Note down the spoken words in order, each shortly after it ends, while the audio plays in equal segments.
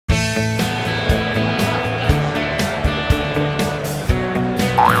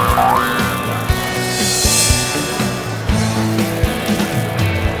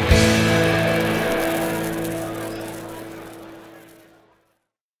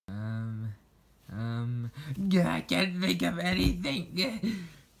I can't think of anything.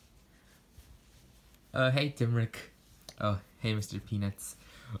 Hey Timrek. Oh, hey Mr. Peanuts.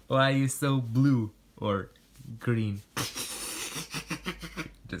 Why are you so blue or green?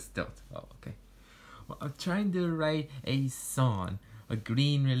 Just don't. Oh, okay. Well, I'm trying to write a song, a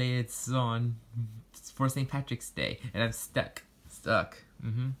green related song for St. Patrick's Day, and I'm stuck.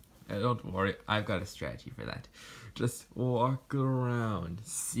 Don't worry, I've got a strategy for that. Just walk around,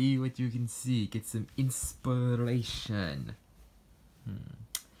 see what you can see, get some inspiration. You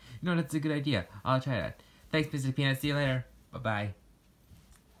know, that's a good idea. I'll try that. Thanks, Mr. Peanut. See you later. Bye-bye.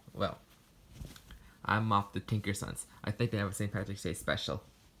 Well, I'm off to Tinker Sons. I think they have a St. Patrick's Day special.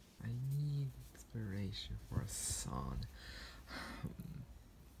 I need inspiration for a song.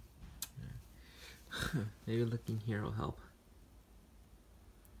 Maybe looking here will help.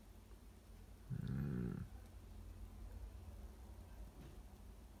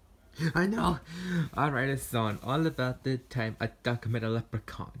 I know! I'll write a song all about the time a duck met a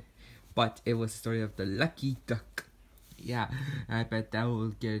leprechaun. But it was the story of the lucky duck. Yeah, I bet that will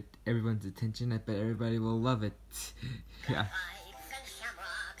get everyone's attention. I bet everybody will love it. Yeah.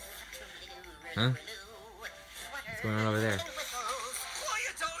 Huh? What's going on over there?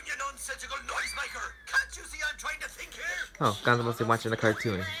 Quiet down, you nonsensical noisemaker! Can't you see I'm trying to think here? Oh, Gonzo must be watching a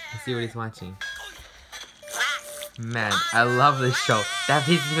cartoon. Let's see what he's watching. Man, I love this show. That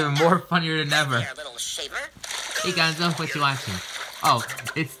piece is even more funnier than ever. Hey Gonzo, what you watching? Oh,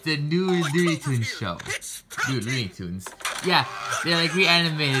 it's the new Looney Tunes show. New Looney Tunes. Yeah, they like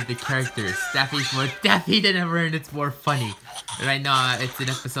reanimated the characters. Daffy's more Daffy than ever, and it's more funny. Right now, it's an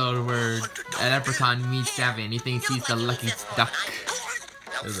episode where a leprechaun meets Daffy and he thinks he's the lucky duck.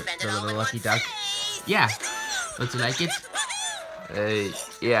 The little lucky duck. Yeah. Don't you like it?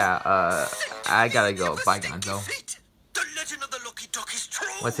 Yeah, I gotta go. Bye, Gonzo.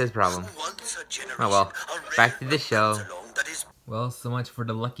 What's his problem? Oh well, back to the show. Well, so much for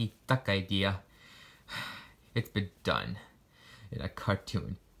the lucky duck idea. It's been done in a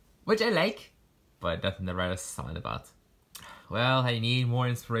cartoon, which I like, but nothing to write a song about. Well, I need more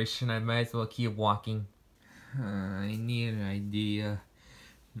inspiration. I might as well keep walking. I need an idea.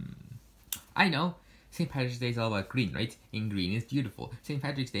 I know. St. Patrick's Day is all about green, right? And green is beautiful. St.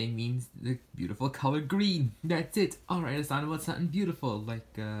 Patrick's Day means the beautiful color green. That's it. I'll write a song about something beautiful,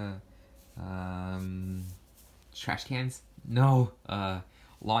 like, trash cans? No.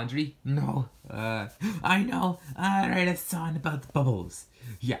 Laundry? No. I know. I'll write a song about bubbles.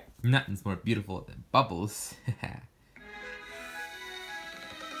 Yeah, nothing's more beautiful than bubbles.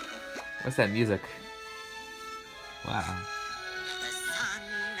 What's that music? Wow.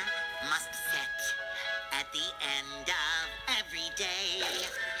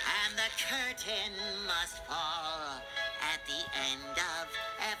 Curtain must fall at the end of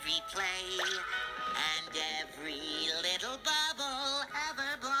every play, and every little bubble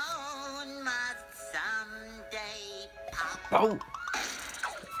ever blown must someday pop. Oh!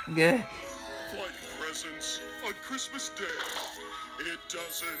 Yeah. Like presents on Christmas Day, it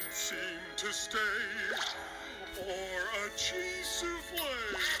doesn't seem to stay. Or a cheese souffle,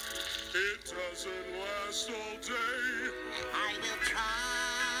 it doesn't last all day. I will try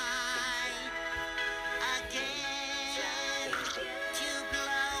again to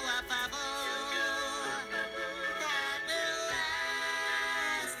blow a bubble that will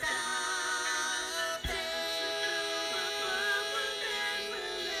last all day.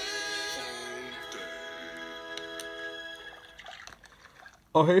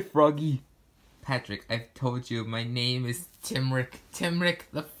 Oh, hey, Froggy. Patrick, I've told you, my name is Timrek. Timrek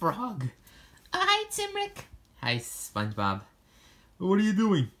the Frog. Hi, Timrek. Hi, SpongeBob. What are you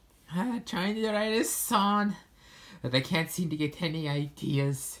doing? Trying to write a song, but I can't seem to get any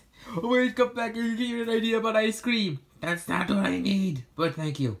ideas. Wait, come back and give you an idea about ice cream. That's not what I need, but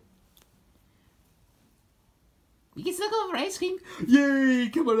thank you. We can still go for ice cream. Yay!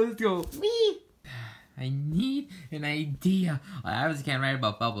 Come on, let's go. Wee! I need an idea. I obviously can't write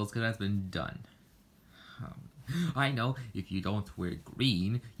about bubbles because that's been done. I know, if you don't wear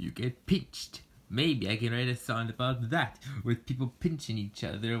green, you get pinched. Maybe I can write a song about that, with people pinching each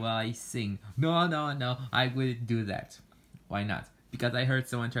other while I sing. No, I wouldn't do that. Why not? Because I heard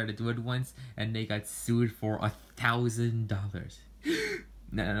someone try to do it once, and they got sued for $1,000.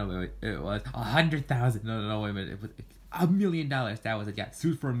 No, wait, it was 100,000. No, wait a minute. It was $1 million. That was it. Yeah,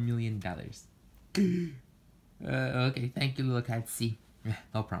 sued for $1 million. Okay, thank you, little cat. See,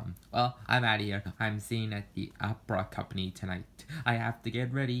 no problem. Well, I'm out of here. I'm singing at the opera company tonight. I have to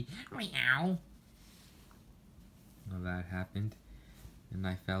get ready. Meow. Well, that happened, and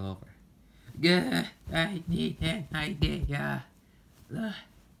I fell over. I need an idea.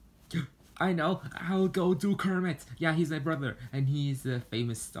 I know. I'll go to Kermit. Yeah, he's my brother, and he's a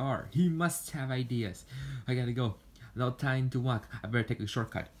famous star. He must have ideas. I gotta go. No time to walk. I better take a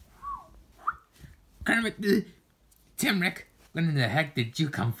shortcut. Kermit, Timrek, when in the heck did you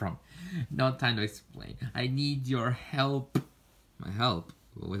come from? No time to explain. I need your help. My help?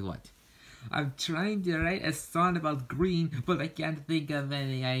 With what? I'm trying to write a song about green, but I can't think of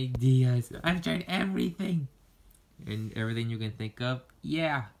any ideas. I've tried everything. And everything you can think of?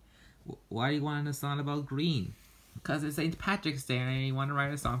 Yeah. Why do you want a song about green? Because it's St. Patrick's Day and I want to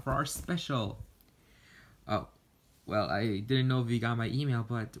write a song for our special. Oh, well, I didn't know if you got my email,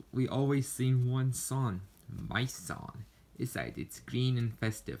 but we always sing one song. My song. It's green and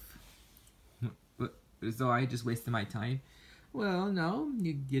festive. So I just wasted my time? Well, no,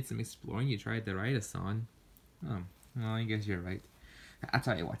 you did some exploring, you tried to write a song. Oh, well, I guess you're right. I'll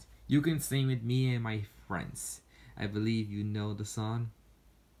tell you what, you can sing with me and my friends. I believe you know the song.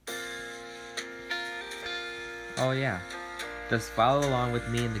 Oh yeah, just follow along with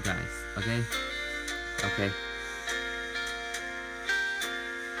me and the guys, okay? Okay.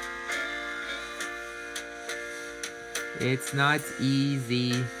 It's not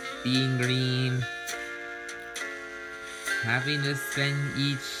easy being green. Having to spend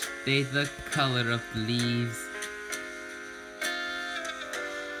each day the color of the leaves.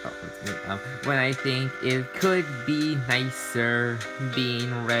 When I think it could be nicer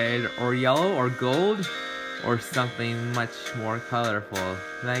being red or yellow or gold or something much more colorful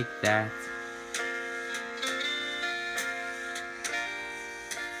like that.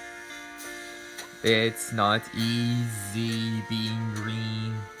 It's not easy being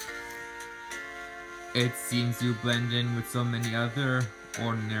green. It seems you blend in with so many other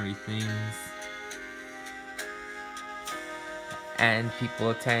ordinary things. And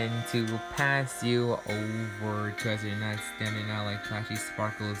people tend to pass you over because you're not standing out like flashy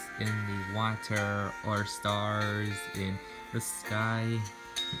sparkles in the water or stars in the sky.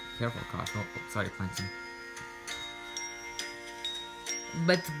 Careful, Cosmo. Oh, sorry, Plankton.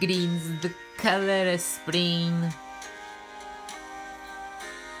 But green's the color of spring.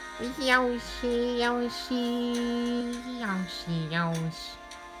 Yoshi, Yoshi, Yoshi, Yoshi.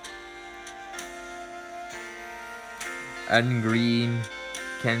 And green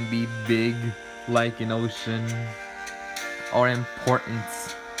can be big like an ocean, or important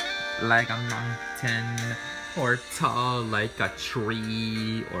like a mountain, or tall like a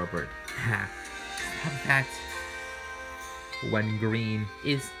tree or a bird. Have that. When green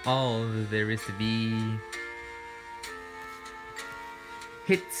is all there is to be.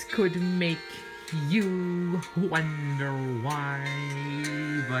 It could make you wonder why,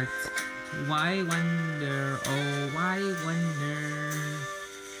 but why wonder, oh why wonder?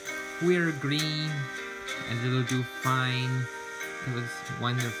 We're green and it'll do fine. It was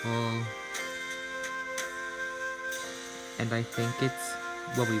wonderful. And I think it's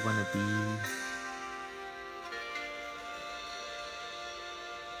what we want to be.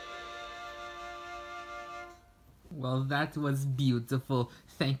 Well, that was beautiful.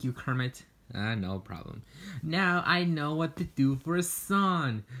 Thank you, Kermit. No problem. Now I know what to do for a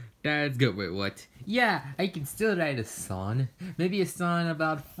song. That's good. Wait, what? Yeah, I can still write a song. Maybe a song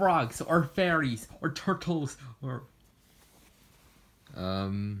about frogs, or fairies, or turtles, or...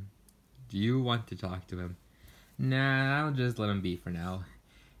 Do you want to talk to him? Nah, I'll just let him be for now.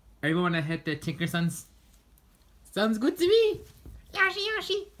 Everyone wanna hit the Tinker Sons? Sounds good to me! Yoshi,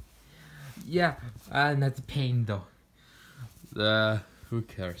 Yoshi. Yeah, not a pain though. Who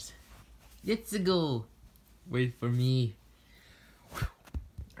cares? Let's go. Wait for me.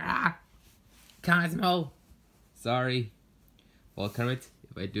 Ah, Cosmo. Sorry. Well, Kermit,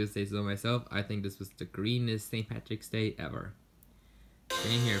 if I do say so myself, I think this was the greenest St. Patrick's Day ever.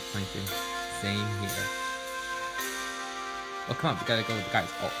 Same here, Plankton. Same here. Oh, come on, we gotta go with the guys.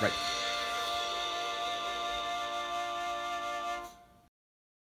 Oh, right.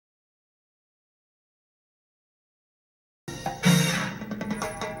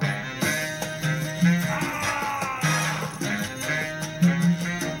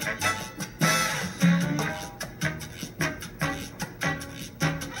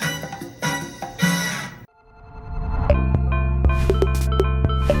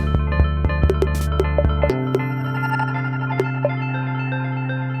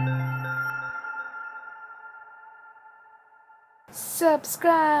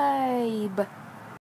 Subscribe!